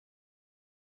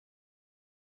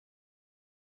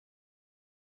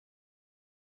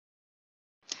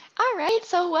All right,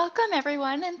 so welcome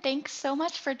everyone, and thanks so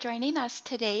much for joining us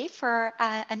today for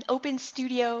an open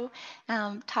studio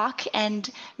talk and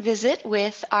visit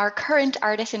with our current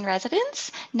artist in residence,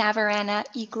 Navarana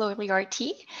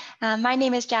Igloliorte. My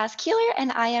name is Jazz Keeler,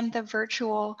 and I am the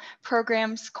virtual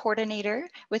programs coordinator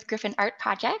with Griffin Art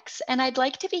Projects. And I'd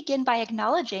like to begin by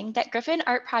acknowledging that Griffin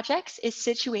Art Projects is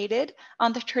situated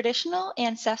on the traditional,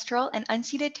 ancestral, and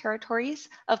unceded territories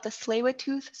of the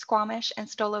Tsleil-Waututh, Squamish, and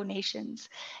Stolo nations,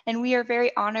 and we are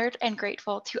very honored and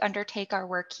grateful to undertake our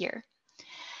work here.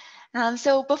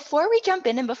 So before we jump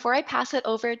in and before I pass it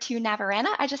over to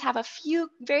Navarana, I just have a few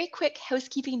very quick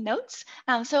housekeeping notes.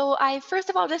 So I first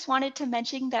of all just wanted to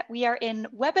mention that we are in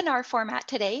webinar format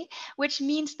today, which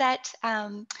means that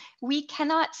we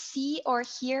cannot see or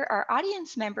hear our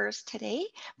audience members today,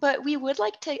 but we would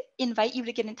like to invite you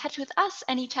to get in touch with us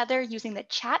and each other using the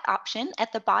chat option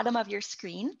at the bottom of your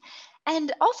screen.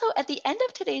 And also at the end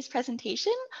of today's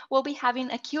presentation, we'll be having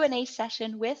a Q&A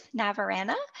session with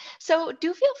Navarana. So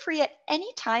do feel free at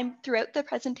any time throughout the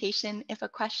presentation, if a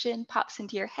question pops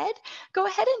into your head, go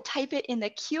ahead and type it in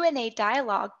the Q&A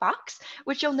dialog box,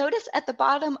 which you'll notice at the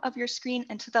bottom of your screen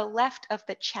and to the left of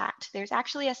the chat. There's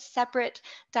actually a separate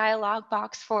dialog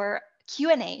box for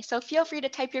Q&A, so feel free to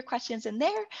type your questions in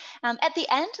there. At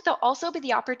the end, there'll also be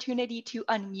the opportunity to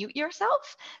unmute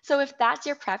yourself. So if that's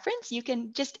your preference, you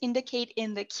can just indicate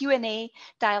in the Q&A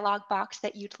dialog box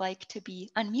that you'd like to be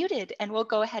unmuted, and we'll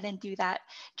go ahead and do that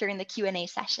during the Q&A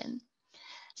session.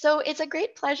 So it's a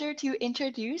great pleasure to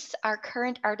introduce our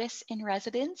current artist in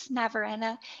residence,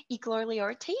 Navarana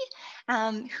Igloliorte,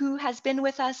 who has been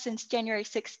with us since January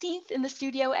 16th in the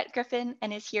studio at Griffin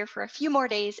and is here for a few more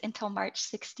days until March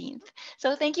 16th.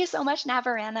 So thank you so much,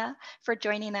 Navarana, for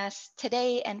joining us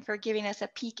today and for giving us a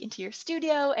peek into your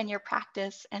studio and your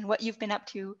practice and what you've been up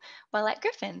to while at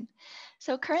Griffin.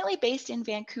 So currently based in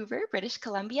Vancouver, British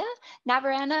Columbia,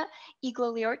 Navarana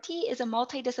Igloliorte is a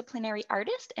multidisciplinary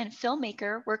artist and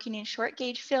filmmaker working in short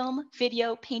gauge film,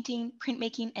 video, painting,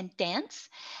 printmaking, and dance.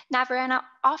 Navarana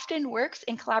often works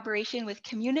in collaboration with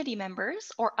community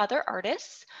members or other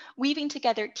artists, weaving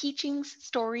together teachings,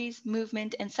 stories,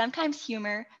 movement, and sometimes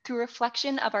humor through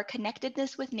reflection of our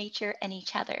connectedness with nature and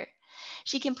each other.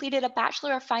 She completed a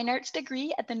Bachelor of Fine Arts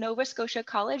degree at the Nova Scotia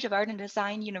College of Art and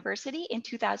Design University in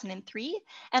 2003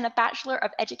 and a Bachelor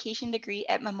of Education degree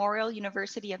at Memorial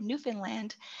University of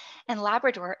Newfoundland and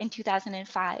Labrador in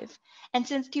 2005. And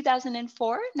since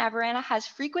 2004, Navarana has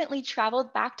frequently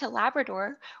traveled back to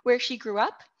Labrador, where she grew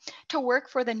up, to work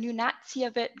for the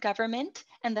Nunatsiavut government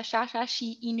and the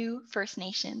Shashashi Innu First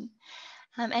Nation.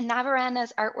 And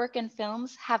Navarana's artwork and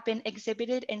films have been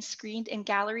exhibited and screened in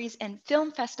galleries and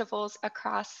film festivals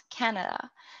across Canada.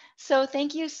 So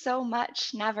thank you so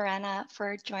much, Navarana,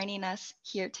 for joining us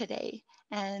here today.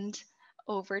 And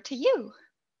over to you.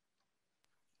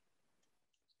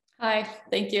 Hi,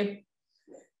 thank you.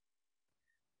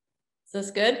 Is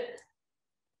this good?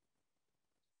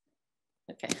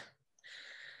 Okay.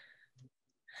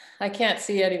 I can't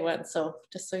see anyone, so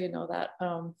just so you know that.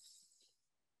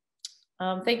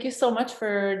 Thank you so much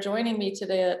for joining me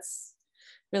today. It's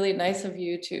really nice of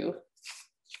you to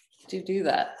do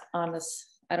that on this.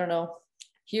 I don't know,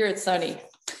 here it's sunny,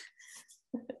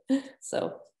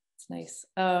 so it's nice.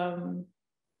 Yeah,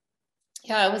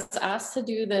 I was asked to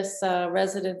do this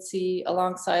residency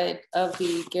alongside of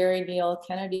the Gary Neal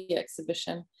Kennedy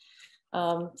exhibition.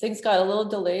 Things got a little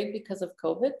delayed because of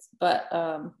COVID, but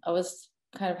I was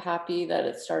kind of happy that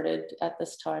it started at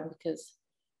this time because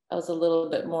I was a little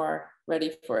bit more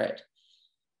ready for it.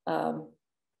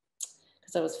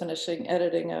 Because I was finishing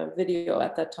editing a video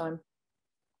at that time.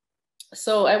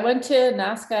 So I went to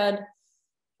NASCAD,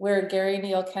 where Gary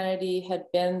Neal Kennedy had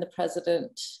been the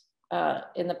president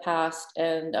in the past,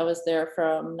 and I was there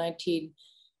from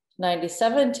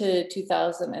 1997 to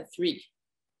 2003.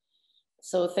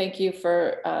 So thank you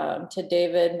to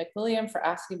David McWilliam for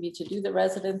asking me to do the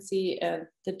residency, and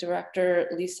the director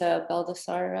Lisa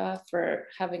Baldassara for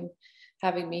having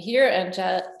me here, and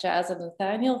Jazz and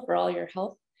Nathaniel for all your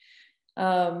help.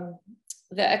 The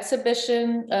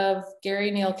exhibition of Gary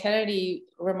Neal Kennedy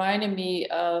reminded me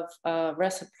of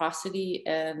reciprocity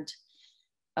and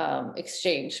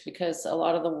exchange, because a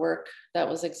lot of the work that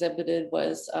was exhibited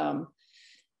was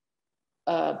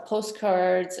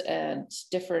postcards and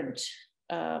different,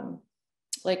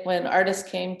 like when artists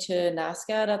came to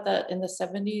NASCAD in the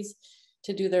 70s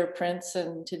to do their prints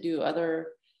and to do other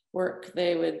work,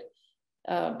 they would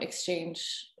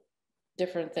exchange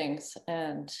different things.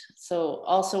 And so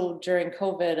also during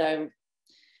COVID,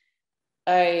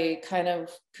 I kind of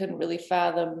couldn't really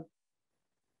fathom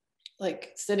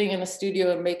like sitting in a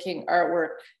studio and making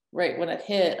artwork right when it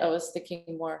hit, I was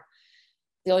thinking more,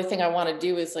 the only thing I want to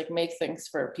do is like make things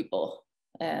for people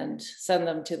and send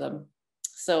them to them.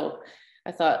 So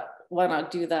I thought, why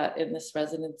not do that in this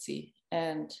residency?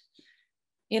 And,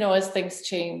 you know, as things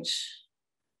change,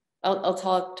 I'll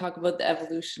talk about the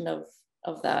evolution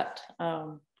of that.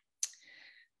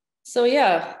 So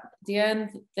yeah, the end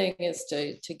thing is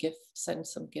to send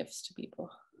some gifts to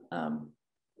people.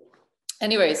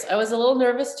 Anyways, I was a little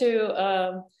nervous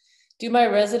to do my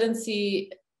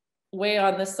residency way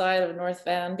on this side of North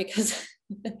Van because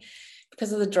of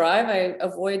the drive. I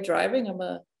avoid driving.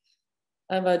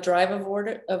 I'm a drive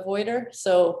avoider.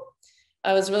 So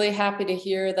I was really happy to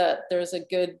hear that there's a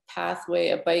good pathway,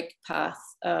 a bike path,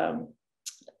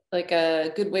 like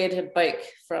a good way to bike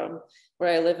from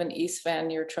where I live in East Van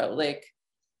near Trout Lake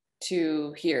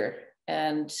to here,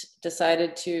 and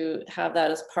decided to have that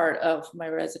as part of my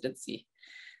residency.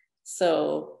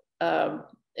 So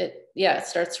it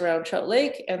starts around Trout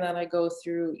Lake, and then I go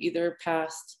through either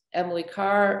past Emily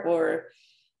Carr or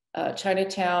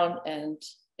Chinatown. And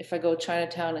if I go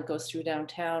Chinatown, it goes through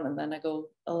downtown, and then I go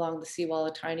along the seawall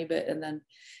a tiny bit, and then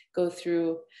go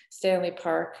through Stanley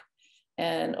Park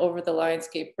and over the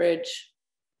Lionsgate Bridge.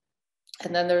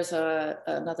 And then there's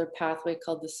another pathway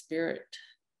called the Spirit.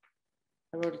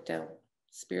 I wrote it down,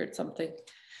 Spirit something.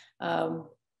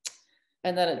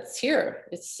 And then it's here.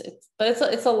 But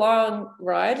it's a long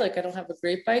ride. Like, I don't have a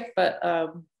great bike, but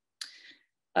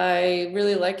I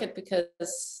really like it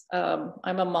because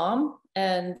I'm a mom,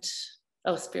 and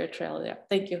Spirit Trail, yeah,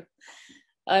 thank you.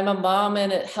 I'm a mom,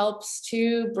 and it helps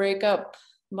to break up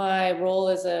my role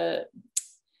as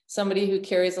somebody who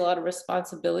carries a lot of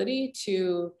responsibility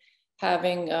to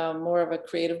having more of a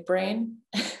creative brain.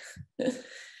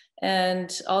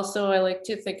 And also I like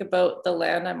to think about the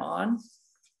land I'm on.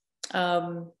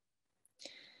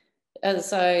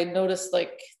 As I noticed,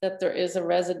 like, that there is a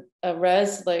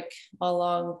res like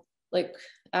along, like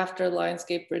after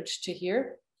Lionsgate Bridge to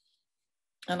here.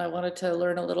 And I wanted to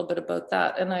learn a little bit about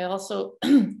that. And I also,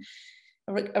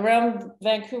 around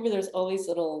Vancouver, there's all these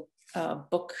little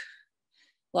book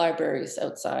libraries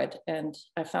outside. And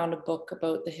I found a book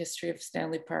about the history of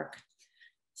Stanley Park.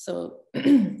 So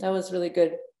that was really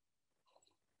good,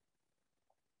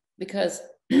 because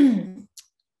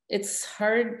it's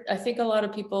hard. I think a lot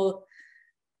of people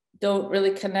don't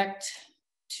really connect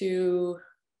to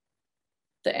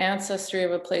the ancestry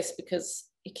of a place because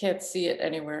you can't see it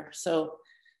anywhere. So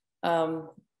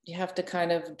you have to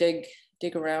kind of dig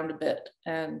around a bit.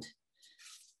 And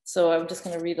so I'm just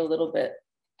going to read a little bit.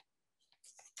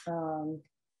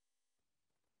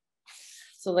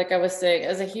 So like I was saying,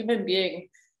 as a human being,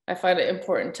 I find it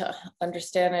important to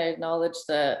understand and acknowledge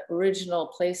the original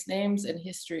place names and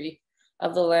history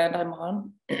of the land I'm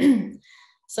on.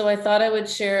 So I thought I would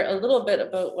share a little bit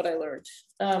about what I learned.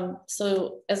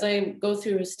 So as I go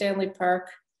through Stanley Park,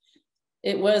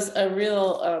 it was a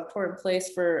real important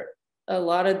place for a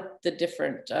lot of the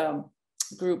different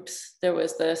groups. There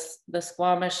was the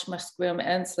Squamish, Musqueam,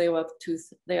 and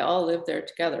Tsleil-Waututh. They all lived there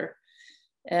together.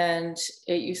 And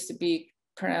it used to be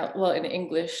pronounced, well, in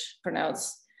English,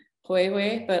 pronounced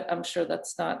Hoiwe, but I'm sure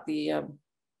that's not the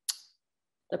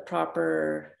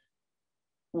proper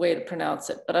way to pronounce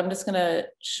it. But I'm just gonna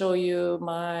show you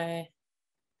I'm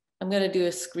gonna do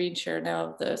a screen share now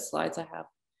of the slides I have.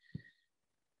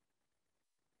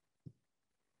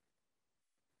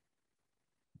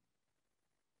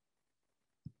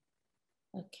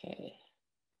 Okay,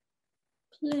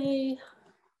 play.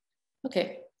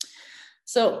 Okay,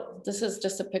 so this is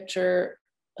just a picture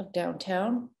of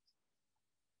downtown.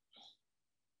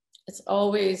 It's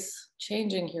always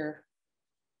changing here.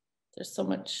 There's so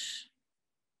much.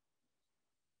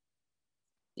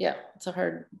 Yeah,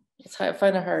 I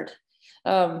find it hard.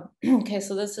 Okay,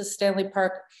 so this is Stanley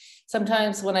Park.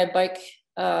 Sometimes when I bike,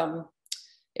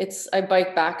 I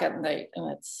bike back at night,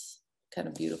 and it's kind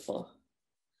of beautiful.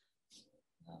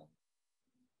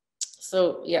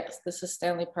 So yes, this is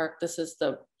Stanley Park. This is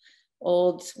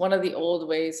one of the old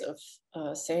ways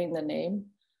of saying the name,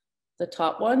 the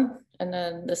top one. And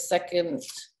then the second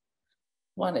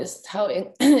one is how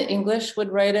English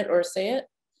would write it or say it.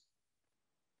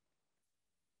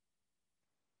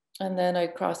 And then I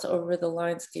cross over the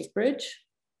Lionsgate Bridge.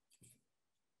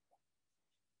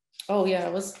 Oh yeah, I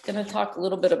was gonna talk a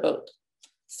little bit about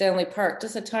Stanley Park,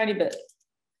 just a tiny bit,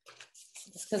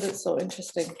 just because it's so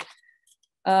interesting.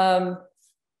 By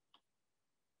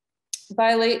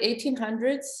late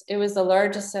 1800s, it was the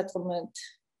largest settlement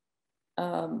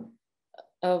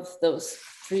of those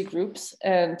three groups.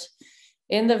 And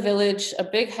in the village, a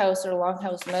big house or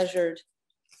longhouse measured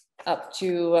up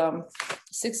to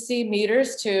 60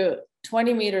 meters to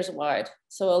 20 meters wide.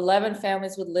 So 11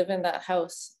 families would live in that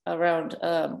house, around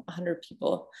 100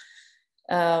 people.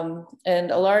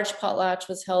 And a large potlatch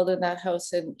was held in that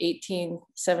house in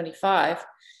 1875.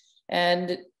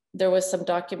 And there was some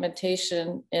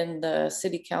documentation in the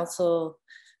city council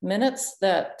minutes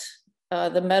that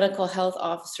the medical health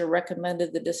officer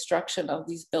recommended the destruction of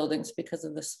these buildings because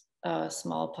of this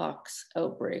smallpox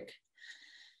outbreak.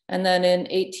 And then in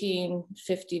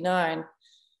 1859,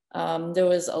 there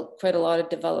was quite a lot of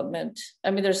development.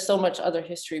 I mean, there's so much other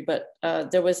history, but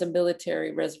there was a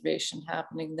military reservation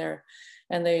happening there,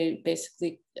 and they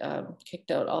basically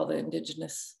kicked out all the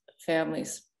indigenous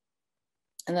families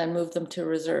and then moved them to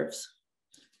reserves.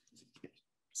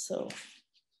 So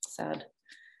sad.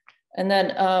 And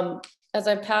then as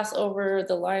I pass over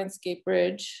the Lionsgate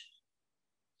Bridge,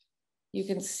 you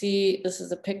can see, this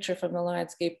is a picture from the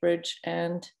Lionsgate Bridge,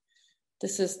 and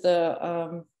this is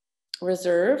the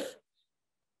reserve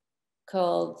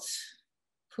called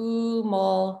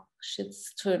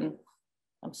Pumalshitstun.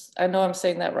 I know I'm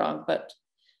saying that wrong, but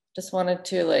just wanted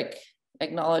to like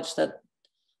acknowledge that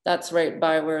that's right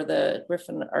by where the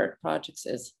Griffin Art Projects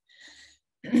is.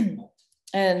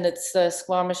 And it's the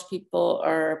Squamish people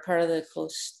are part of the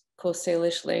Coast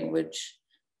Salish language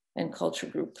and culture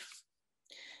group.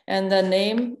 And the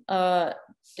name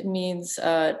it means,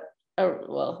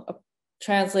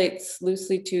 translates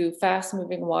loosely to fast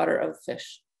moving water of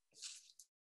fish,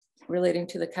 relating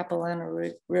to the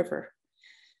Capilano River.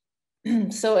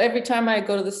 So every time I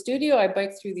go to the studio, I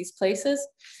bike through these places,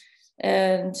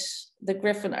 and the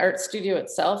Griffin Art Studio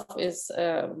itself is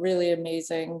a really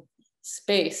amazing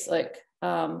space. Like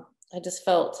I just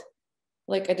felt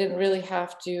like I didn't really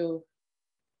have to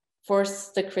force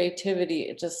the creativity.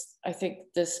 It just, I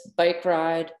think this bike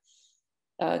ride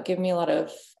gave me a lot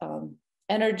of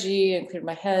energy and cleared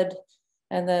my head.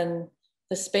 And then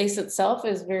the space itself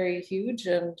is very huge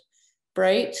and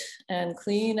bright and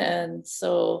clean, and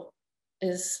so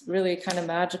is really kind of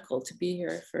magical to be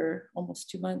here for almost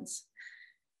 2 months.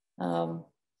 And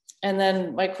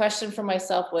then my question for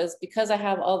myself was, because I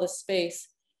have all this space,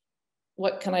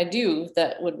 what can I do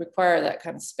that would require that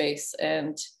kind of space?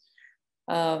 And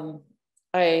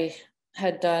I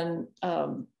had done, I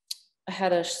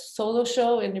had a solo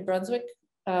show in New Brunswick,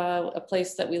 a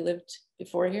place that we lived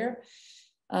before here.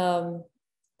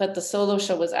 But the solo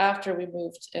show was after we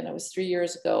moved, and it was 3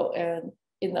 years ago, and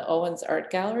in the Owens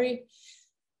Art Gallery.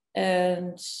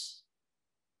 And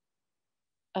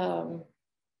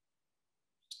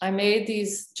I made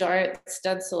these giant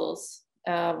stencils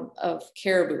of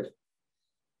caribou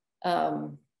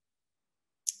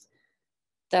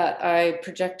that I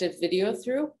projected video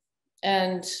through.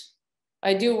 And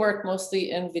I do work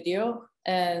mostly in video.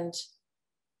 And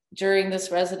during this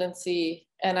residency,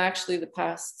 and actually the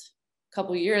past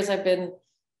couple of years, I've been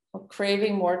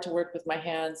craving more to work with my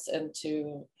hands and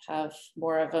to have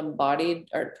more of embodied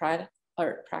art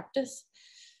practice.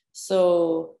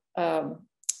 So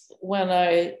when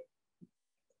I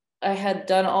had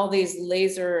done all these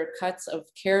laser cuts of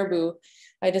caribou,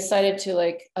 I decided to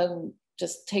like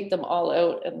just take them all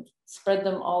out and spread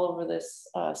them all over this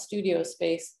studio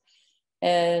space.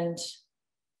 And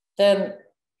then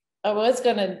I was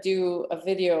gonna do a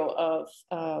video of,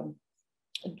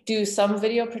 do some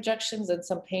video projections and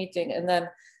some painting. And then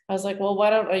I was like, well,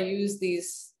 why don't I use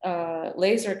these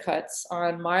laser cuts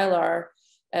on Mylar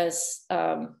as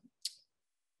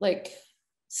like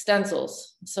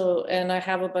stencils. So, and I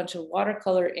have a bunch of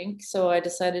watercolor ink. So I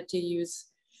decided to use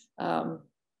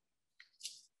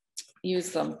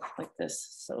them like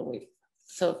this. So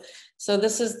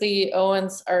this is the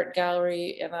Owens Art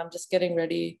Gallery, and I'm just getting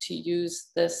ready to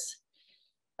use this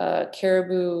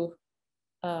caribou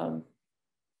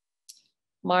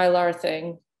Mylar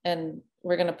thing, and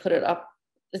we're gonna put it up.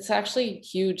 It's actually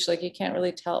huge, like you can't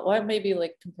really tell. Well, maybe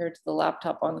like compared to the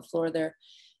laptop on the floor there,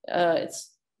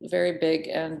 it's very big.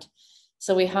 And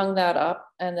so we hung that up,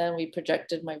 and then we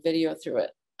projected my video through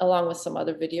it, along with some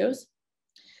other videos.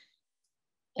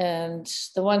 And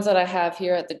the ones that I have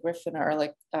here at the Griffin are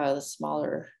like the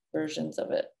smaller versions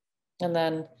of it. And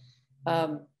then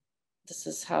this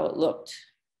is how it looked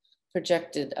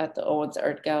projected at the Owens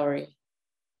Art Gallery.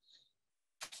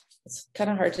 It's kind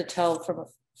of hard to tell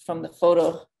from the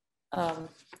photo. I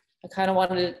kind of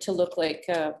wanted it to look like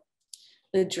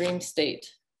the dream state.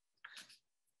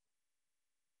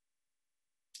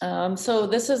 So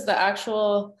this is the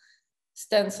actual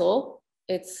stencil.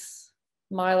 It's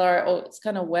Mylar. Oh, it's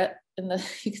kind of wet, and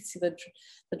you can see the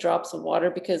drops of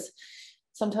water, because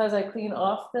sometimes I clean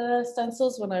off the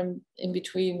stencils when I'm in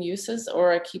between uses,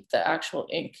 or I keep the actual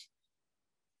ink.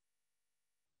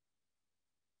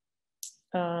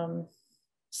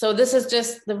 So this is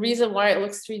just the reason why it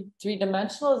looks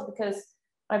three-dimensional is because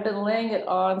I've been laying it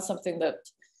on something that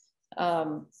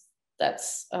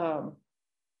that's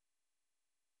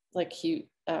like cute.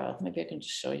 Maybe I can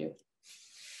just show you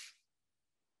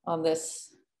on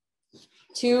this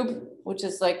tube, which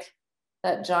is like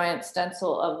that giant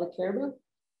stencil of the caribou.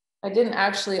 I didn't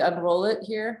actually unroll it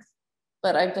here,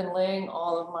 but I've been laying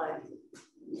all of my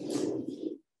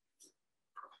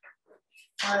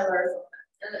milers.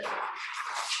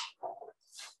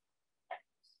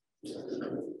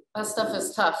 That stuff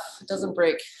is tough. It doesn't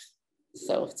break,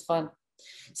 so it's fun.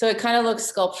 So it kind of looks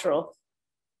sculptural.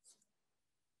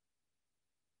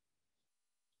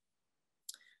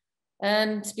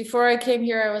 And before I came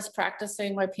here, I was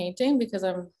practicing my painting because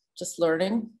I'm just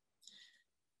learning.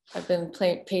 I've been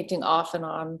painting off and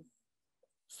on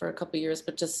for a couple of years,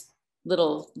 but just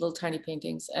little tiny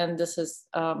paintings. And this is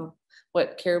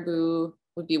what caribou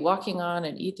would be walking on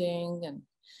and eating, and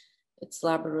it's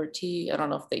Labrador tea. I don't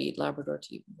know if they eat Labrador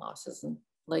tea, mosses and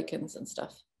lichens and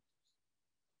stuff.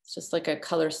 It's just like a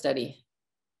color study.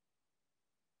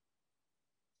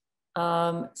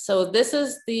 So this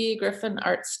is the Griffin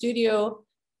Art Studio,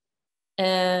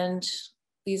 and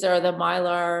these are the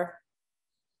Mylar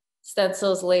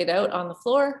stencils laid out on the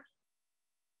floor.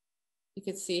 You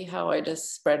can see how I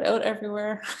just spread out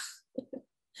everywhere.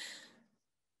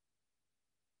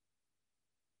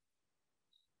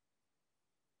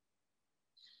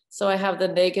 So I have the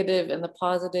negative and the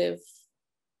positive.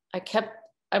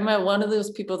 I'm one of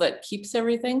those people that keeps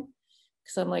everything,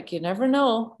 because I'm like, you never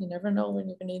know when you're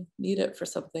gonna need it for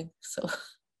something. So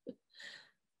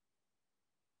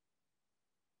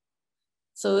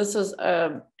this was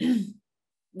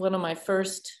one of my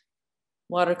first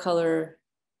watercolor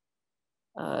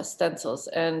stencils,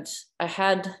 and I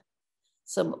had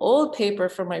some old paper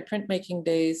from my printmaking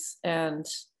days, and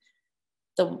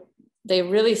they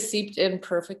really seeped in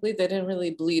perfectly. They didn't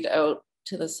really bleed out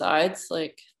to the sides,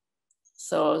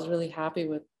 so I was really happy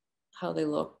with how they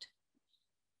looked.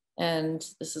 And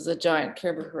this is a giant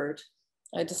caribou herd.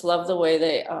 I just love the way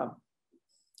they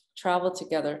travel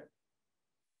together.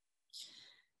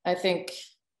 I think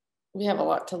we have a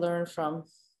lot to learn from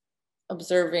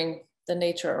observing the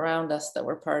nature around us that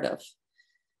we're part of.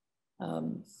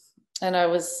 And I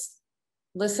was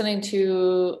listening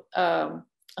to an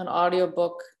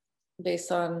audiobook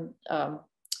based on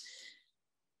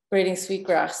braiding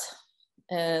sweetgrass,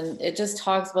 and it just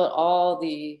talks about all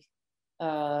the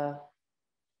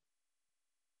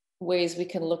ways we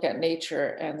can look at nature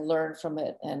and learn from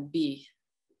it and be.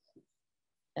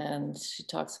 And she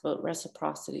talks about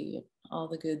reciprocity and all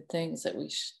the good things that we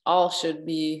all should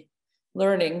be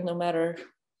learning, no matter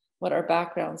what our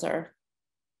backgrounds are.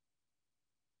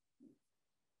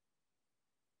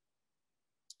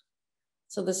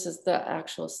 So this is the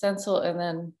actual stencil, and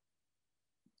then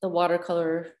the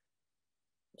watercolor.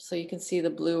 So you can see the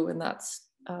blue, and that's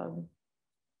the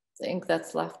ink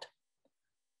that's left.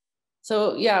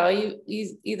 So yeah, I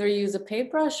either use a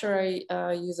paintbrush or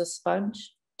I use a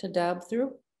sponge to dab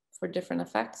through for different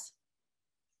effects.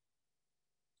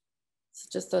 It's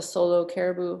just a solo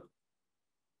caribou.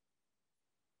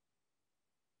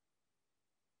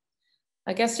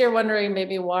 I guess you're wondering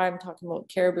maybe why I'm talking about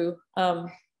caribou.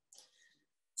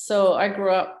 So I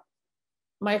grew up,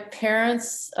 my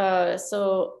parents,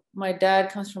 so my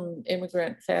dad comes from an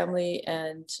immigrant family,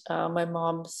 and my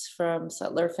mom's from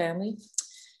settler family,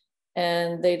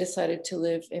 and they decided to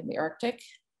live in the Arctic.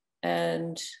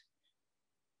 And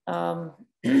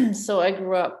so I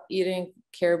grew up eating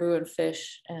caribou and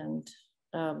fish, and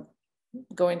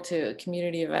going to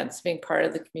community events, being part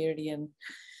of the community and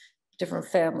different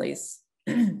families.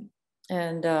 And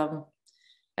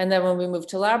then when we moved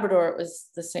to Labrador, it was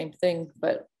the same thing,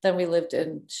 but then we lived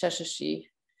in Sheshatshiu.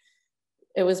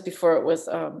 It was before it was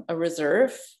a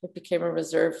reserve. It became a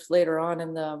reserve later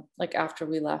on after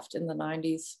we left in the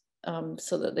 90s,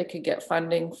 so that they could get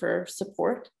funding for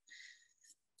support,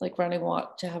 like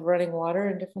to have running water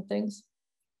and different things,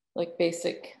 like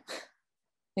basic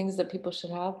things that people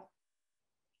should have.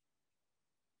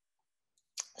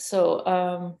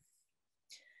 So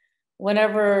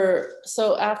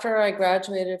after I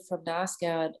graduated from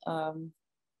NASCAD,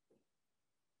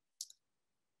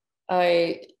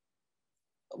 I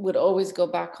would always go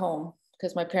back home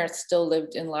because my parents still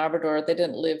lived in Labrador. They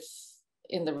didn't live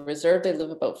in the reserve. They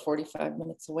live about 45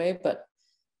 minutes away, but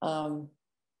I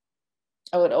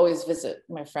would always visit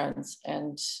my friends,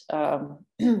 and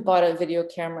bought a video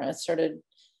camera and started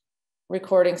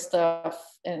recording stuff,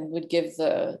 and would give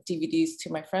the DVDs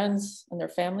to my friends and their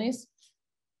families.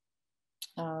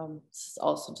 This is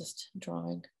also just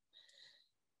drawing.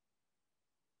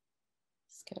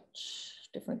 sketch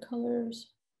different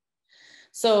colors.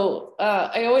 So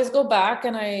I always go back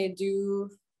and I do,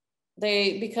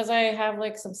 because I have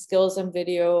like some skills in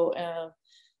video, and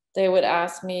they would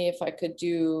ask me if I could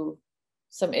do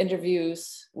some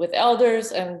interviews with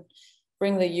elders and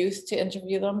bring the youth to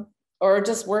interview them, or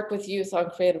just work with youth on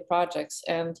creative projects.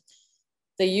 And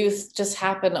the youth just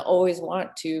happen to always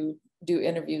want to do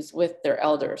interviews with their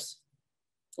elders,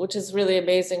 which is really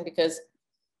amazing because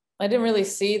I didn't really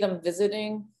see them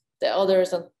visiting the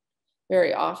elders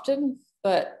very often,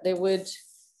 but they would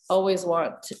always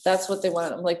want to, that's what they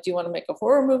want. I'm like, do you want to make a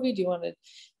horror movie? Do you want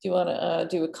to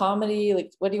do a comedy?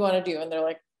 Like, what do you want to do? And they're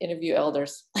like, interview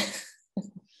elders.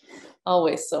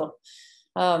 Always. So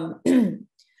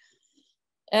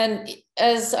and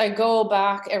as I go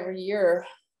back every year,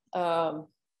 well,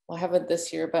 I haven't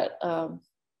this year, but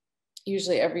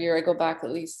usually every year I go back at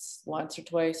least once or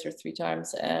twice or 3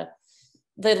 times.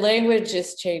 The language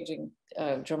is changing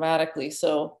dramatically.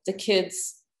 So the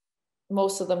kids,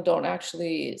 most of them don't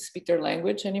actually speak their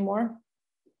language anymore,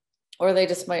 or they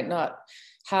just might not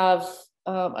have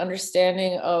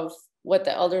understanding of what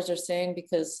the elders are saying,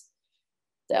 because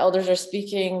the elders are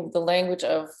speaking the language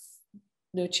of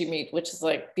Nuchi meat, which is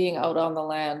like being out on the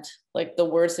land, like the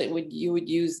words that you would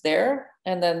use there,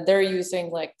 and then they're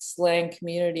using like slang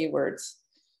community words.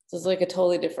 So it's like a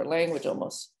totally different language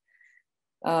almost.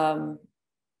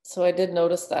 So I did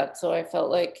notice that. So I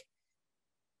felt like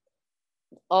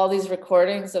all these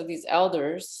recordings of these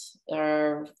elders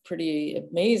are pretty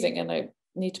amazing, and I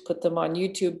need to put them on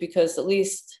YouTube because at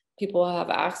least people have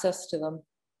access to them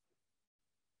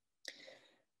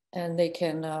and they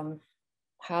can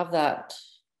have that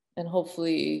and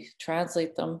hopefully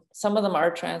translate them. Some of them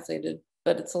are translated,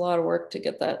 but it's a lot of work to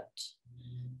get that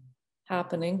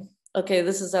happening. Okay,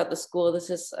 this is at the school. This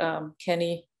is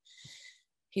Kenny.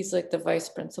 He's like the vice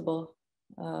principal.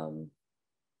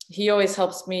 He always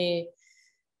helps me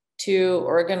to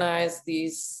organize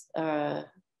these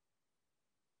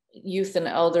youth and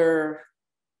elder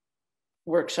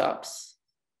workshops.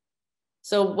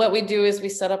 So what we do is we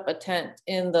set up a tent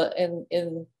in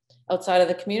outside of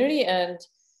the community and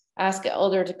ask an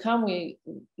elder to come. We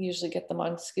usually get them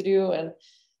on Skidoo, and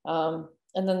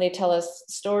then they tell us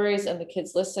stories and the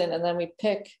kids listen, and then we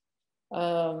pick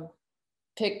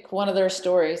one of their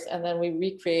stories, and then we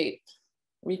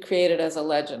recreate it as a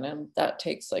legend, and that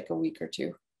takes like a week or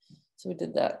 2. So we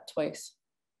did that twice.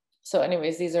 So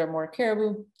anyways, these are more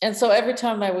caribou. And so every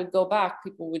time I would go back,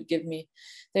 people would give me,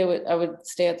 I would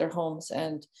stay at their homes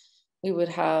and we would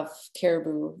have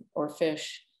caribou or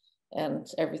fish and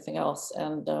everything else.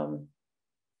 And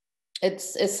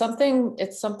it's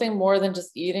something more than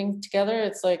just eating together.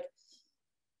 It's like,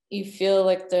 you feel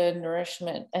like the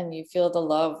nourishment and you feel the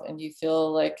love and you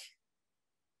feel like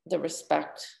the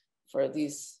respect for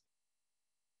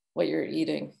what you're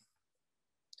eating.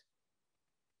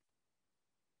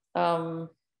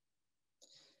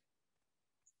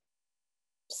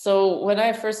 So when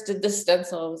I first did this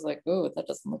stencil, I was like, oh, that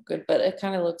doesn't look good, but it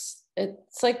kind of looks,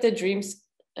 it's like the dreams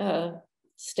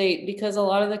state, because a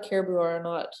lot of the caribou are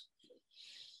not,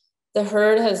 the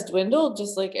herd has dwindled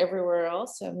just like everywhere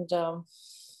else, and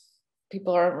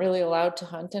people aren't really allowed to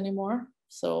hunt anymore.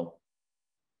 So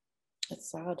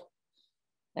it's sad.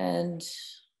 And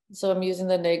so I'm using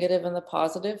the negative and the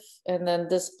positive. And then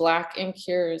this black ink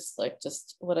here is like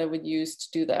just what I would use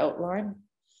to do the outline.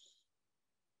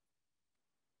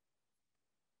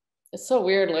 It's so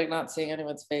weird, like not seeing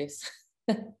anyone's face.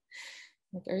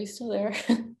 Like, are you still there?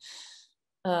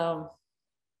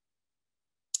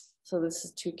 So this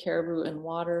is 2 caribou in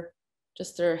water,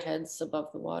 just their heads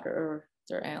above the water, or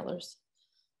their antlers.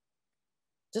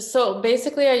 Just so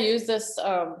basically I use this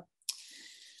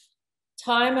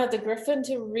time at the Griffin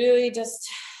to really just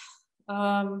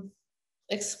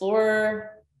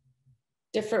explore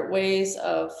different ways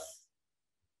of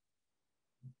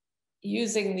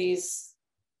using these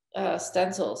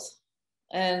stencils.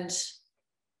 And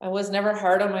I was never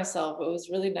hard on myself. It was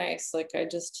really nice. Like I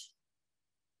just,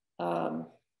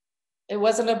 it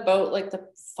wasn't about like the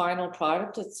final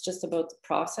product. It's just about the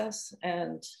process.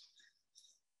 And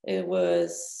it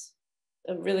was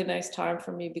a really nice time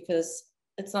for me because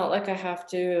it's not like I have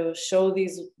to show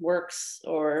these works,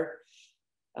 or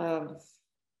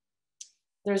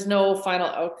there's no final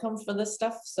outcome for this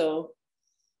stuff. So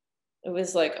it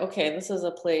was like, okay, this is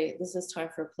a play. This is time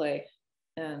for play.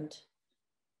 And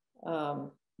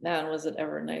man, was it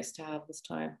ever nice to have this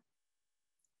time.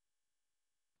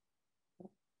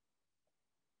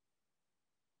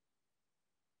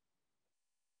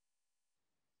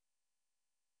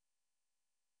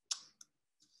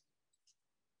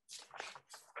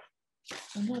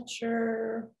 I'm not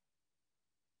sure.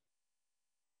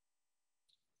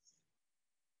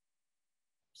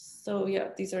 So yeah,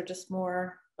 these are just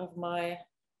more of my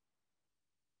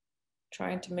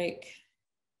trying to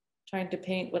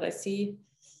paint what I see.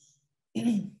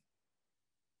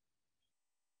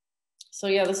 So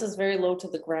yeah, this is very low to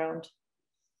the ground.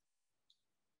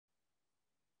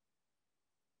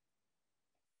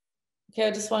 Okay,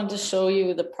 I just wanted to show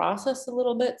you the process a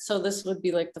little bit. So this would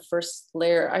be like the first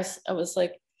layer. I was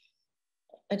like,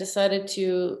 I decided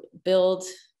to build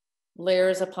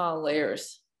layers upon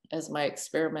layers as my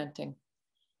experimenting.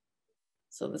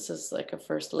 So this is like a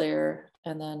first layer,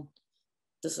 and then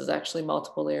this is actually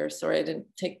multiple layers. Sorry, I didn't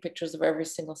take pictures of every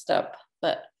single step,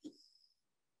 but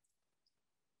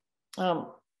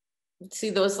see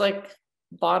those like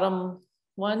bottom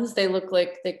ones, they look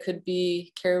like they could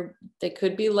be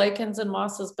lichens and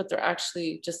mosses, but they're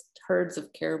actually just herds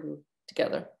of caribou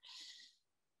together.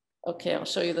 Okay, I'll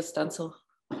show you the stencil.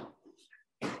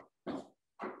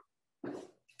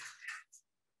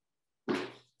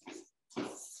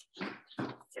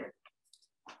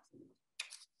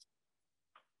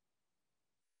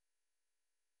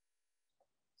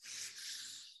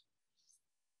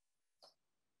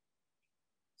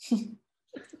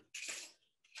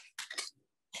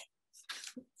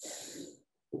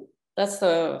 That's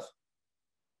the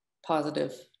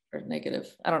positive or negative.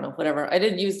 I don't know, whatever. I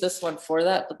didn't use this one for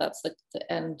that, but that's like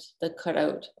the end, the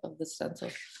cutout of the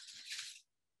stencil.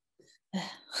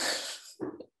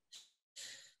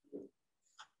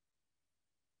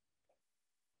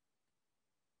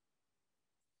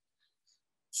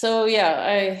 So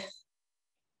yeah,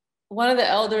 one of the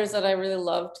elders that I really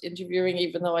loved interviewing,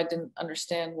 even though I didn't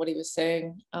understand what he was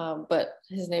saying, but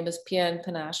his name is Pian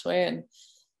Panashwe,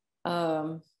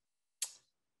 and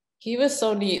he was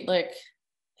so neat. Like,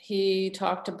 he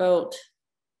talked about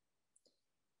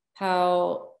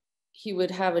how he would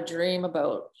have a dream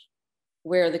about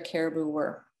where the caribou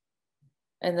were,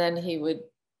 and then he would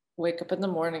wake up in the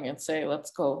morning and say,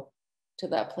 let's go to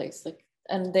that place. Like,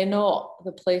 and they know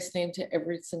the place name to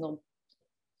every single,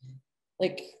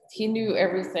 like, he knew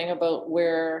everything about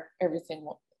where everything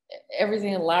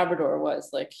in Labrador was.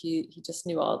 Like, he just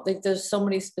knew all, like, there's so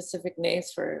many specific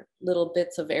names for little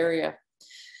bits of area.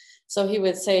 So he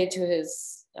would say to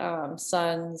his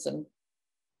sons and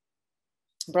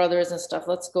brothers and stuff,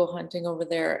 let's go hunting over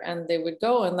there. And they would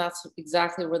go, and that's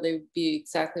exactly where they would be,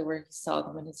 exactly where he saw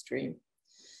them in his dream.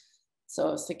 So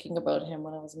I was thinking about him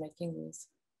when I was making these.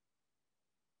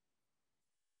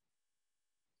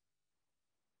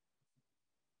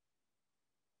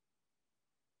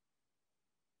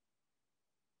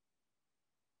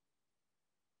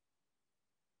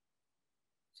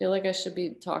 Feel like I should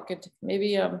be talking to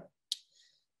maybe I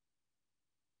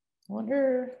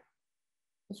wonder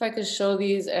if I could show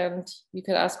these and you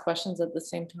could ask questions at the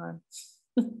same time.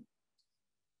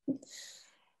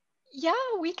 Yeah,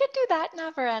 we could do that,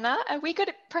 Navarana. We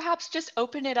could perhaps just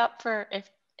open it up for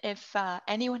if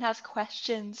anyone has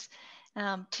questions,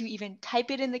 to even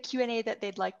type it in the Q&A that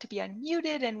they'd like to be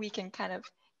unmuted, and we can kind of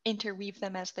interweave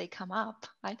them as they come up.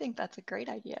 I think that's a great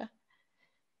idea.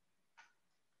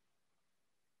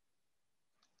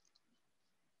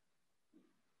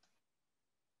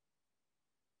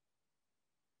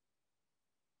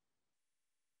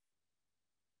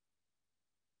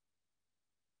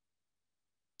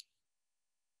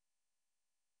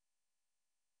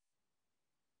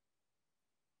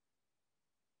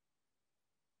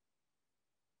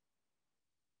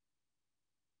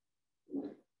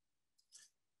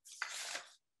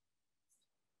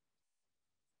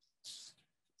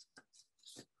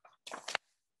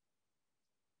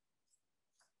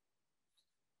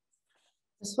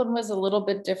 This one was a little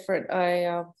bit different.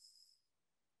 I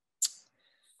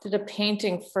did a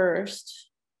painting first.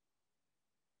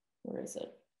 Where is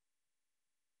it?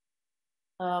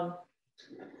 And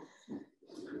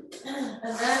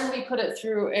then we put it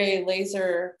through a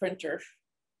laser printer,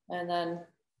 and then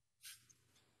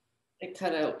it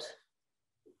cut out.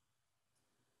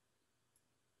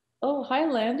 Oh, hi,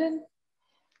 Landon.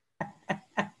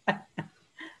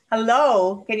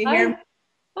 Hello, can you hear me?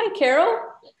 Hi, Carol.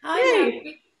 Hi.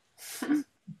 Hey.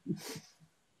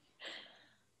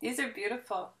 These are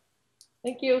beautiful.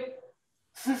 Thank you.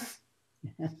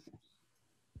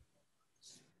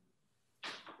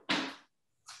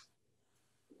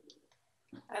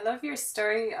 I love your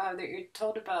story that you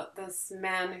told about this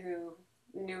man who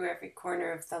knew every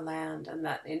corner of the land and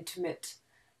that intimate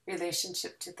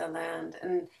relationship to the land.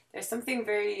 And there's something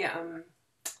very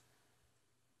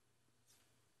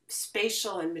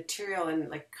spatial and material and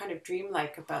like kind of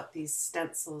dreamlike about these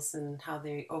stencils and how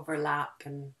they overlap,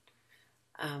 and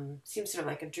seems sort of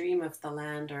like a dream of the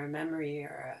land or a memory,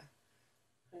 or I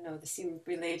don't know, they seem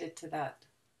related to that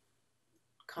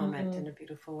comment in a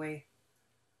beautiful way.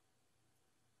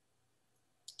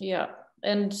 Yeah.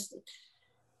 And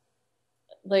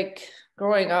like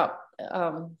growing up,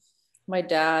 my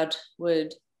dad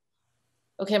was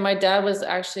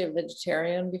actually a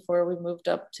vegetarian before we moved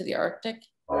up to the Arctic.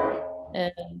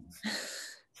 And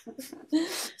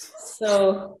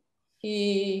so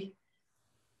he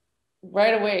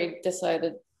right away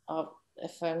decided,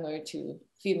 if I'm going to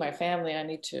feed my family, I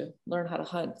need to learn how to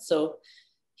hunt. So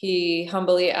he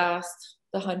humbly asked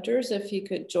the hunters if he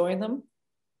could join them.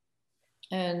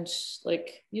 And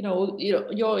like, you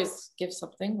always give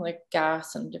something like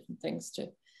gas and different things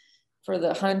for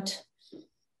the hunt.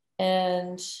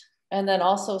 And then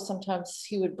also sometimes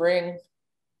he would bring,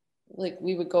 like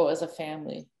we would go as a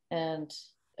family, and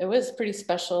it was pretty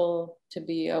special to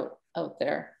be out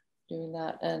there doing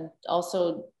that. And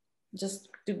also just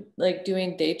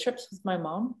doing day trips with my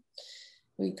mom.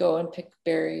 We'd go and pick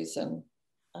berries and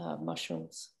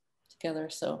mushrooms together.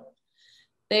 So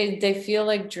they feel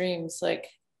like dreams. Like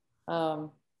they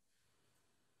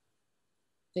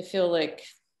feel like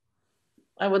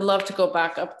I would love to go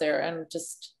back up there and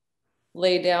just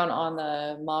lay down on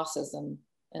the mosses and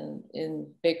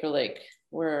in Baker Lake,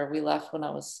 where we left when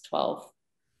I was 12,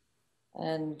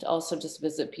 and also just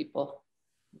visit people.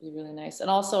 It'd be really nice. And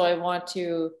also I want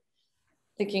to,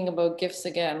 thinking about gifts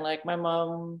again, like my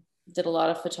mom did a lot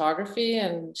of photography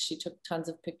and she took tons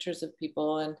of pictures of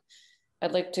people, and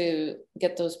I'd like to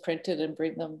get those printed and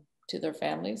bring them to their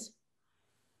families.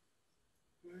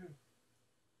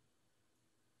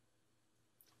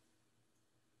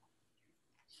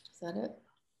 Is that it?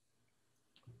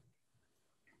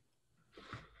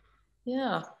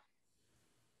 Yeah.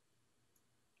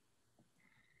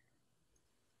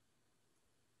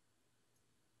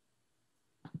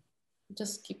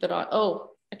 Just keep it on. Oh,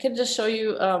 I can just show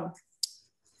you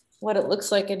what it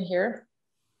looks like in here.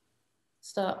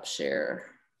 Stop share.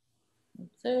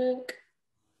 It's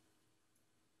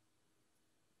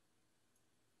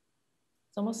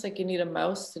almost like you need a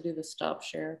mouse to do the stop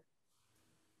share.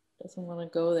 Doesn't want to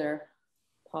go there.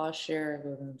 Pause share and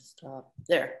go to stop.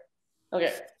 There.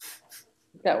 Okay.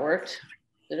 That worked.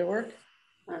 Did it work?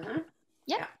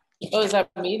 Yeah. Oh, is that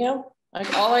me now?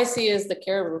 Like all I see is the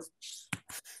caribou.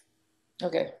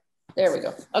 Okay. There we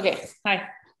go. Okay. Hi.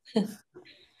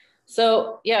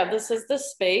 So yeah, this is the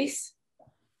space.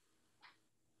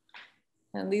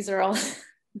 And these are all, this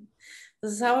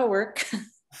is how I work.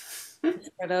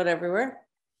 Spread out everywhere.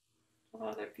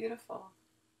 Oh, they're beautiful.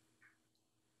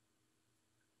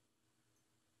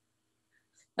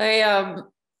 I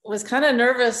was kind of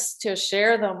nervous to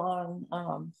share them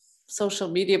on social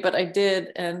media, but I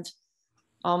did. And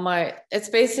it's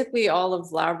basically all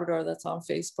of Labrador that's on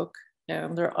Facebook,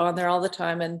 and they're on there all the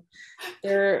time. And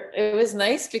it was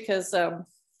nice because a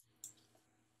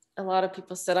lot of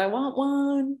people said, I want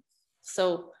one.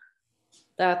 So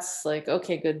that's like,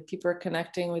 okay, good. People are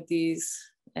connecting with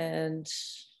these, and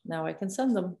now I can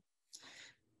send them.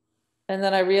 And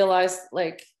then I realized,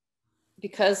 like,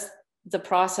 because the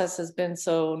process has been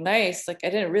so nice, like I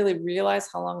didn't really realize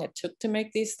how long it took to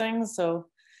make these things. So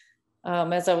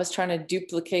as I was trying to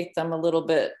duplicate them a little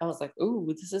bit, I was like, ooh,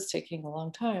 this is taking a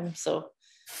long time. So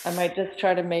I might just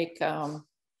try to make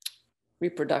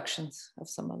reproductions of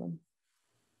some of them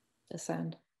to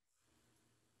send.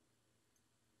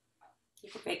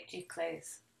 You could make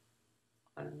G-clays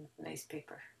on nice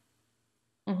paper.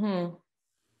 Mm-hmm.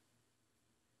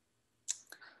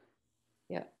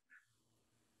 Yeah.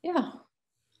 Yeah.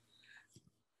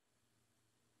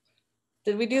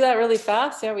 Did we do that really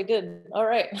fast? Yeah, we did. All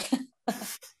right.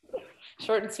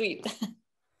 Short and sweet.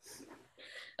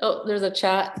 Oh, there's a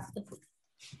chat.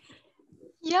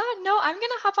 Yeah, no, I'm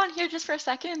gonna hop on here just for a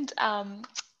second.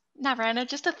 Navarana,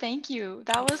 just to thank you.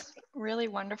 That was really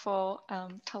wonderful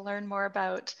to learn more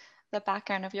about the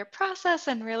background of your process,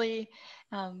 and really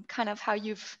kind of how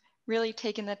you've really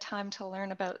taken the time to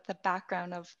learn about the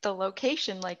background of the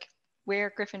location, like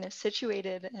where Griffin is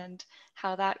situated, and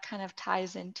how that kind of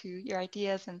ties into your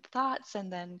ideas and thoughts,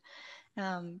 and then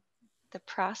the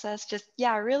process. Just,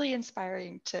 yeah, really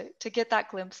inspiring to get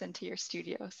that glimpse into your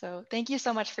studio. So thank you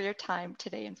so much for your time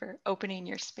today and for opening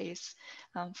your space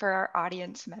for our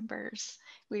audience members.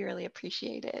 We really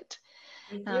appreciate it.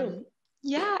 Thank you.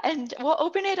 Yeah, and we'll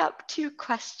open it up to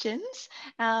questions.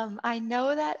 I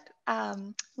know that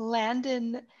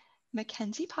Landon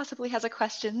McKenzie possibly has a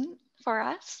question for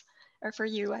us, or for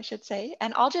you, I should say.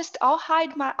 And I'll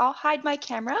hide my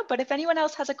camera, but if anyone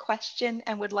else has a question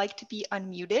and would like to be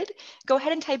unmuted, go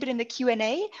ahead and type it in the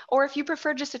Q&A, or if you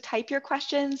prefer just to type your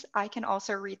questions, I can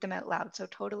also read them out loud. So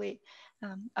totally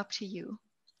up to you.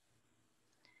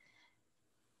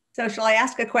 So shall I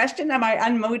ask a question? Am I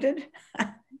unmuted?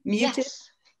 Muted? Yes.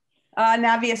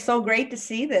 Navi, it's so great to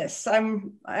see this.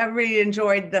 I really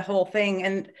enjoyed the whole thing.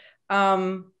 And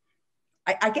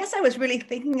I guess I was really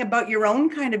thinking about your own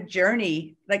kind of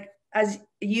journey, like as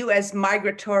you as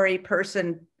migratory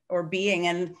person or being,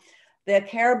 and the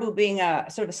caribou being a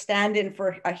sort of stand-in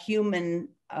for a human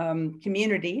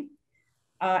community,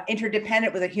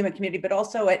 interdependent with a human community, but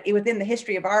also within the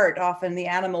history of art, often the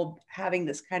animal having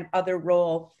this kind of other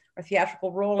role or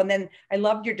theatrical role. And then I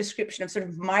loved your description of sort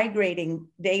of migrating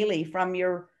daily from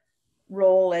your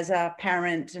role as a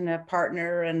parent and a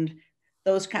partner and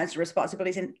those kinds of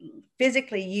responsibilities, and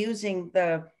physically using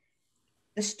the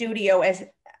studio as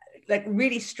like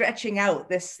really stretching out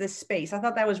this space. I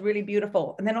thought that was really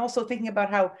beautiful. And then also thinking about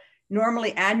how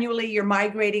normally annually you're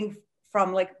migrating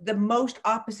from like the most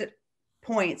opposite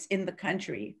points in the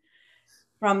country,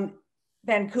 from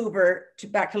Vancouver to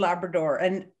back to Labrador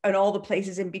and all the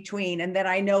places in between. And then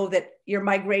I know that your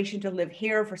migration to live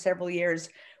here for several years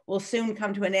will soon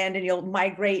come to an end, and you'll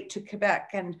migrate to Quebec,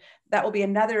 and that will be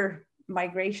another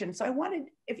migration. So I wanted,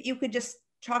 if you could just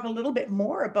talk a little bit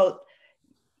more about,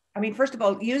 I mean, first of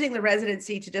all, using the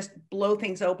residency to just blow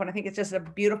things open. I think it's just a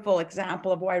beautiful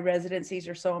example of why residencies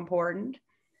are so important.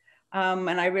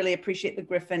 And I really appreciate the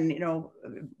Griffin, you know,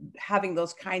 having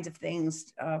those kinds of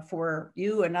things for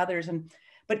you and others.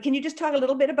 But can you just talk a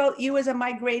little bit about you as a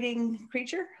migrating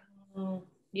creature?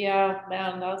 Yeah,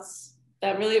 man,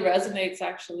 that really resonates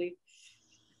actually.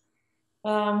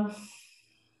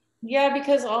 Yeah,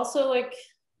 because also like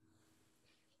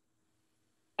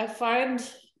I find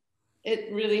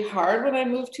it really hard when I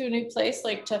move to a new place,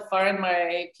 like to find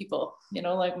my people, you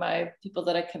know, like my people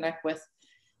that I connect with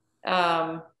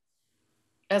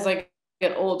as I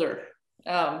get older.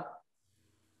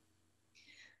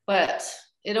 But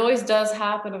it always does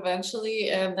happen eventually.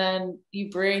 And then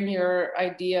you bring your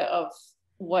idea of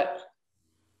what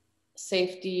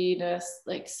safetyness,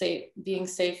 like being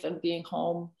safe and being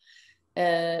home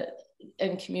and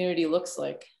community looks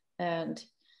like. And,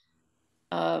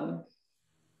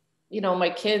 you know, my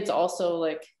kids also,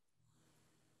 like,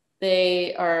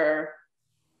 they are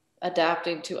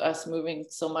adapting to us moving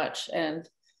so much, and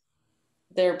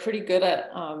they're pretty good at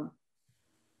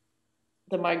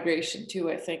the migration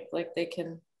too. I think like they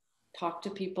can talk to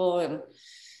people and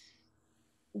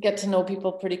get to know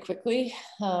people pretty quickly.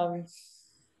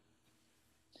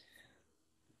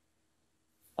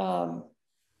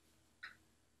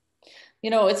 You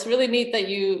know, it's really neat that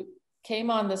you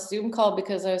came on the Zoom call,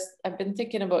 because I've been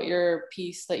thinking about your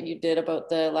piece that you did about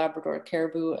the Labrador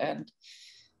caribou, and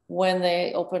when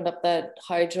they opened up that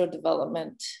hydro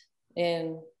development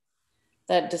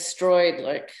that destroyed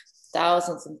like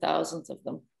thousands and thousands of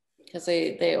them, because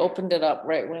they opened it up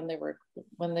right when they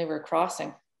were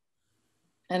crossing,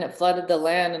 and it flooded the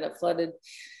land, and it flooded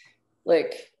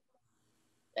like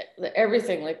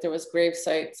everything. Like there was grave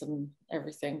sites and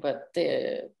everything, but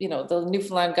the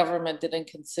Newfoundland government didn't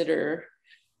consider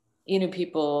Innu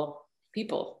people.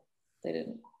 They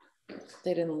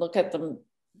didn't look at them.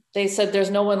 They said there's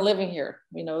no one living here,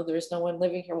 you know, there's no one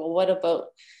living here. Well, what about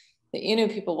the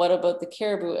Innu people? What about the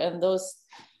caribou? And those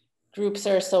groups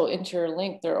are so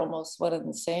interlinked, they're almost one and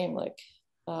the same. Like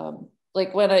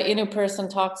when an Innu person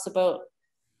talks about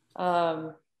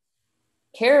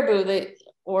caribou,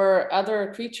 or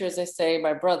other creatures, they say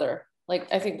my brother. Like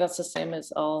I think that's the same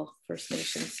as all First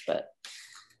Nations, but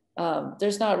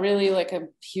there's not really like a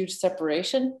huge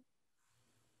separation.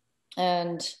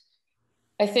 And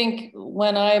I think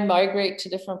when I migrate to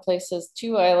different places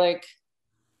too, I like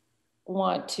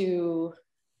want to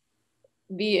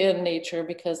be in nature,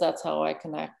 because that's how I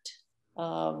connect.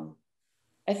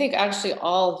 I think actually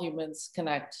all humans can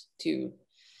connect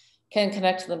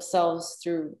to themselves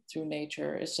through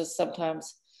nature. It's just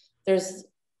sometimes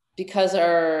because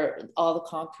all the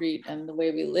concrete and the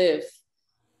way we live,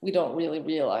 we don't really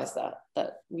realize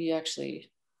that we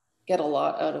actually get a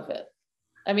lot out of it.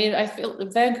 I mean, I feel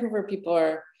Vancouver people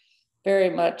are very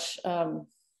much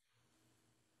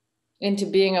into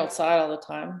being outside all the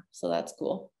time, so that's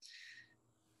cool.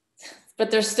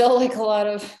 But there's still like a lot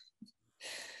of,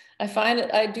 I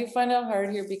do find it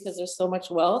hard here because there's so much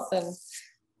wealth and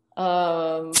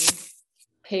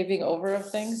paving over of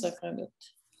things. I find it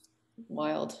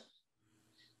wild.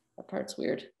 That part's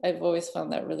weird. I've always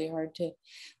found that really hard to,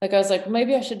 like, I was like,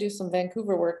 maybe I should do some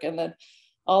Vancouver work, and then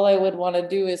all I would want to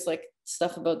do is like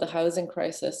stuff about the housing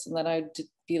crisis, and then I'd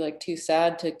be like too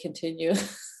sad to continue.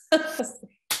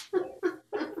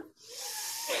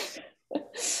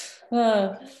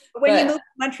 When you move to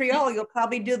Montreal, you'll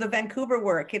probably do the Vancouver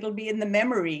work. It'll be in the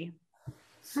memory.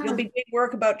 You'll be doing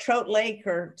work about Trout Lake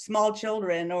or small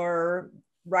children or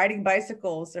riding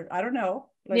bicycles, or I don't know,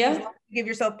 like as long as you give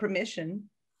yourself permission.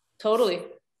 Totally.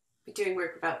 Be doing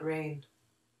work about rain.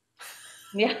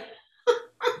 Yeah.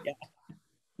 Yeah.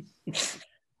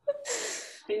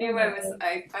 I knew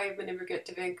I would never get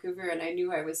to Vancouver, and I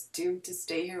knew I was doomed to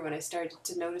stay here when I started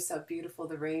to notice how beautiful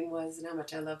the rain was and how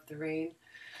much I loved the rain.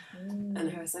 And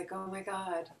I was like, oh my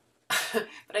God.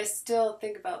 But I still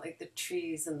think about like the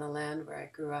trees and the land where I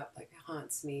grew up, like it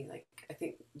haunts me. Like I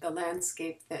think the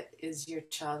landscape that is your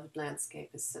childhood landscape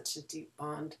is such a deep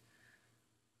bond.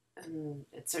 And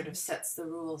it sort of sets the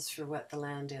rules for what the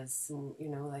land is. And, you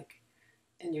know, like,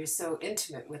 and you're so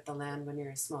intimate with the land when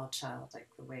you're a small child, like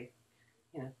the way,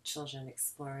 you know, children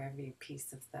explore every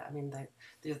piece of that. I mean,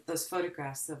 those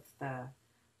photographs of the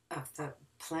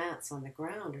plants on the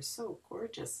ground are so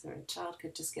gorgeous. Or a child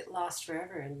could just get lost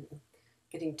forever in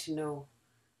getting to know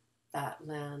that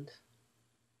land.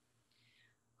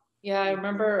 Yeah, I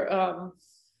remember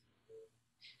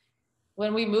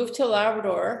when we moved to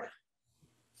Labrador,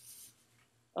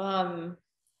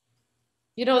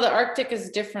 you know, the Arctic is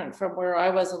different from where I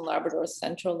was in Labrador,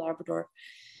 central Labrador.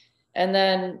 And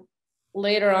then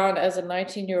later on, as a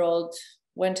 19-year-old,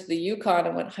 went to the Yukon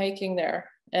and went hiking there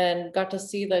and got to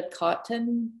see the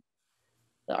cotton,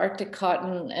 the Arctic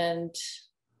cotton, and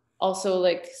also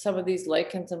like some of these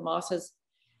lichens and mosses.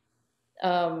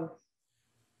 And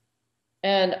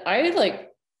I like,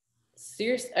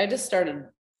 seriously, I just started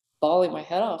bawling my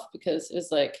head off because it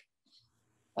was like,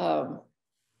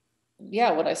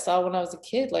 yeah, what I saw when I was a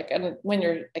kid, like, and when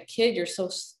you're a kid, you're so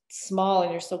small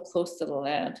and you're so close to the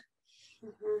land.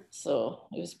 Mm-hmm. So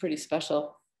it was pretty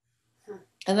special. Mm-hmm.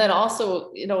 And then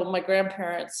also, you know, my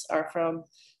grandparents are from,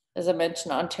 as I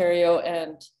mentioned, Ontario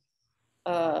and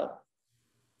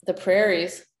the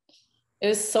prairies. It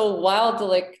was so wild to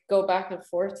like go back and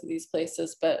forth to these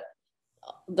places, but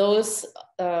those,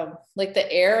 like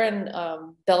the air in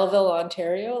Belleville,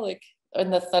 Ontario, like in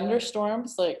the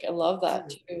thunderstorms, like I love that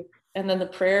too. And then the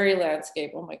prairie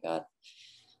landscape, oh my God.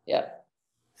 Yeah,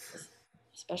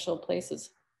 special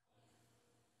places.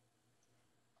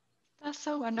 That's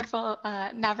so wonderful,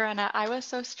 Navarana. I was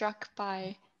so struck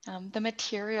by the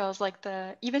materials, like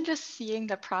even just seeing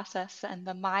the process and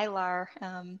the mylar.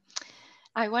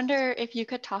 I wonder if you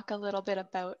could talk a little bit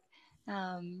about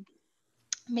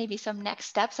maybe some next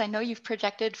steps. I know you've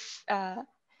projected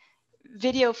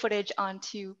video footage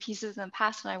onto pieces in the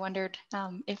past, and I wondered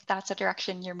if that's a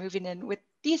direction you're moving in with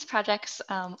these projects,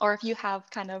 or if you have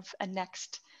kind of a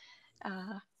next,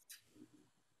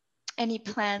 any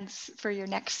plans for your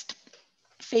next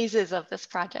phases of this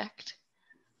project.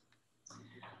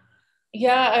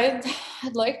 Yeah,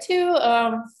 I'd like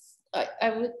to.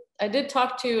 I did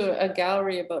talk to a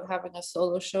gallery about having a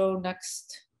solo show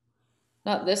next,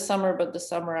 not this summer, but the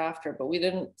summer after, but we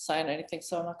didn't sign anything,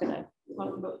 so I'm not gonna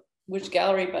talk about which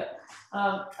gallery, but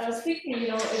I was thinking, you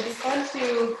know, it'd be fun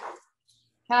to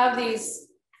have these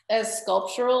as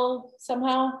sculptural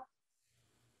somehow,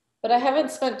 but I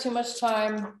haven't spent too much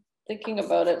time thinking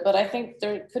about it, but I think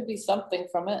there could be something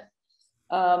from it,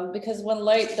 because when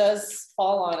light does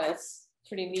fall on it, it's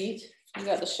pretty neat. You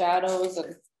got the shadows,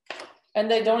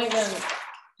 and they don't even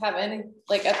have any,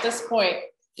 like at this point,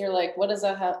 you're like, what does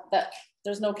that have? That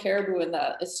there's no caribou in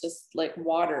that. It's just like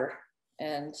water.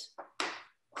 And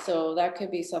so that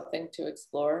could be something to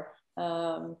explore.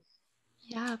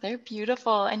 Yeah, they're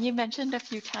beautiful. And you mentioned a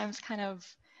few times kind of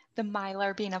the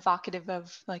mylar being evocative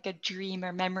of like a dream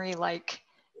or memory-like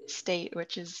state,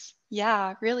 which is,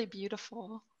 yeah, really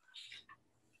beautiful.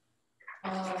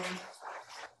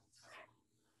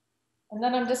 And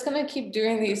then I'm just gonna keep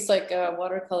doing these like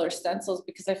watercolor stencils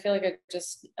because I feel like I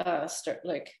just start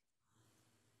like,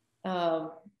 I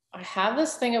have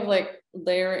this thing of like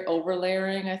over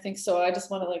layering, I think. So I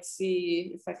just want to like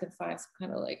see if I can find some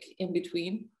kind of like in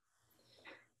between.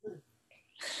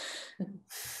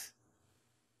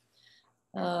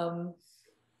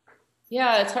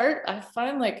 Yeah, it's hard. I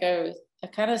find like I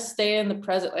kind of stay in the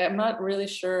present. I'm not really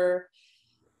sure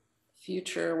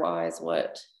future wise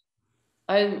what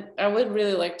I would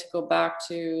really like to go back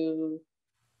to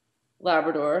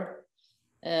Labrador,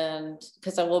 and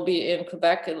because I will be in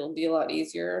Quebec, it'll be a lot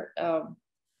easier. And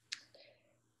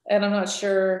I'm not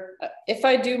sure if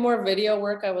I do more video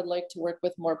work, I would like to work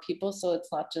with more people, so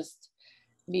it's not just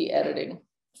me editing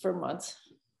for months.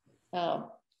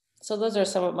 So those are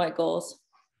some of my goals.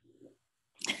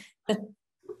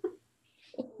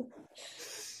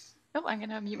 Oh, I'm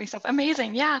gonna mute myself.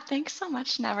 Amazing. Yeah, thanks so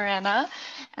much, Navarana.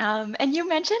 And you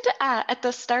mentioned at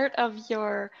the start of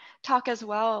your talk as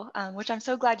well, which I'm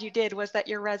so glad you did, was that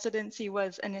your residency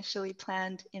was initially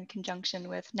planned in conjunction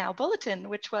with Now Bulletin,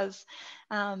 which was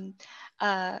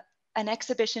a an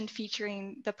exhibition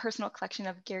featuring the personal collection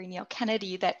of Gary Neal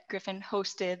Kennedy that Griffin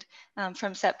hosted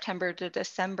from September to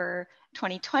December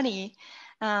 2020.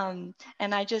 And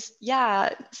I just,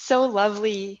 yeah, so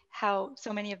lovely how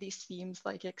so many of these themes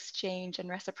like exchange and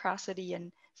reciprocity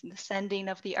and the sending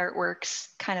of the artworks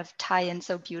kind of tie in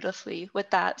so beautifully with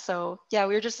that. So yeah,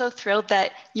 we were just so thrilled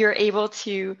that you're able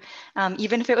to,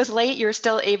 even if it was late, you're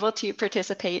still able to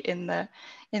participate in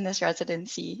this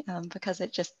residency because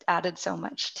it just added so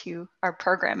much to our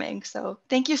programming. So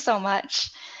thank you so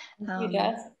much. Thank you,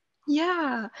 Jess.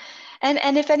 Yeah.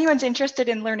 And if anyone's interested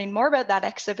in learning more about that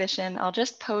exhibition, I'll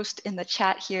just post in the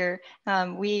chat here.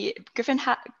 Griffin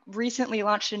recently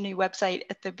launched a new website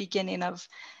at the beginning of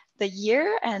the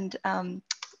year, and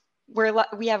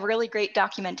we have really great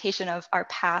documentation of our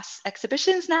past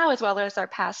exhibitions now, as well as our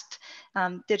past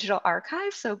digital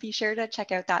archive. So be sure to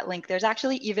check out that link. There's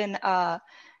actually even a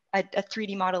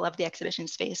 3D model of the exhibition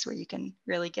space where you can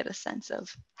really get a sense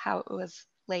of how it was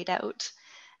laid out.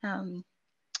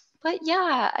 But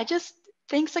yeah,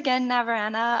 thanks again,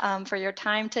 Navarana, for your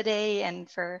time today and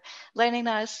for letting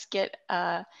us get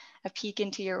a peek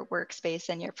into your workspace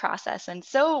and your process. And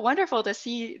so wonderful to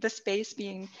see the space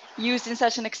being used in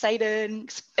such an exciting,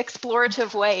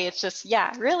 explorative way. It's just,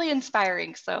 yeah, really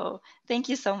inspiring. So thank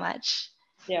you so much.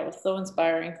 Yeah, it was so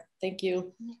inspiring. Thank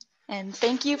you. And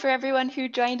thank you for everyone who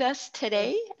joined us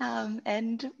today.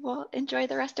 And we'll enjoy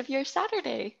the rest of your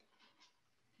Saturday.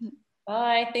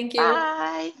 Bye. Thank you.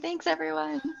 Bye. Thanks,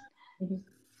 everyone.